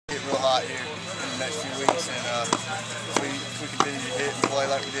real hot here in the next few weeks, and if we continue to hit and play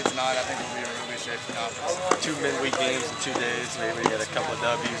like we did tonight, I think we'll be in real good shape for conference. 2 midweek games in 2 days, maybe get a couple of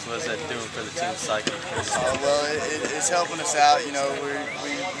W's. What is that doing for the team's psyche? Well, it's helping us out. You know,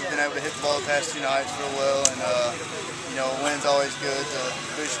 we've been able to hit the ball the past 2 nights real well, and you know, a win's always good to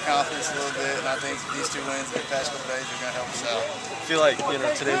boost your confidence a little bit, and I think these 2 wins in the past couple days are going to help us out. I feel like, you know,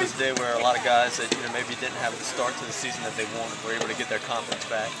 today was a day where a lot of guys that, you know, maybe didn't have the start to the season that they wanted were able to get their confidence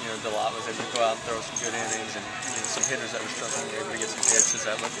back. You know, Delot was able to go out and throw some good innings, and you know, some hitters that were struggling were able to get some hits. Does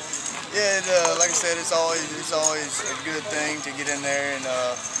that look good? Yeah, like I said, it's always a good thing to get in there, and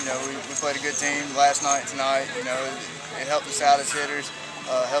you know, we played a good team last night, tonight. You know, it helped us out as hitters.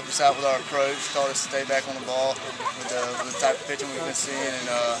 Helped us out with our approach, taught us to stay back on the ball with the type of pitching we've been seeing, and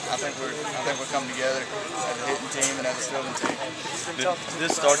I think we're coming together as a hitting team and as a fielding team.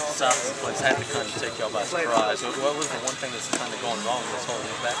 This start to the South place had to kind of take y'all by surprise. What was the one thing that's kind of going wrong that's holding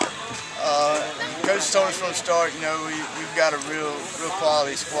you back? Coach told us from the start, you know, we've got a real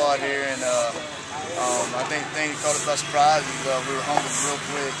quality squad here, and I think the thing that caught us by surprise is we were humbled real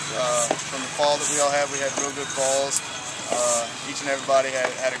quick. From the fall that we all had, we had real good falls. Each and everybody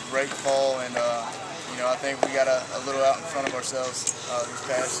had a great fall, and you know, I think we got a little out in front of ourselves these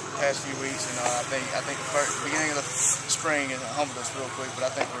past few weeks, and I think the beginning of the spring it humbled us real quick, but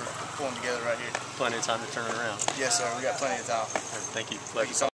I think we're pulling together right here. Plenty of time to turn it around. Yes, sir. We got plenty of time. Thank you. Thank you so much.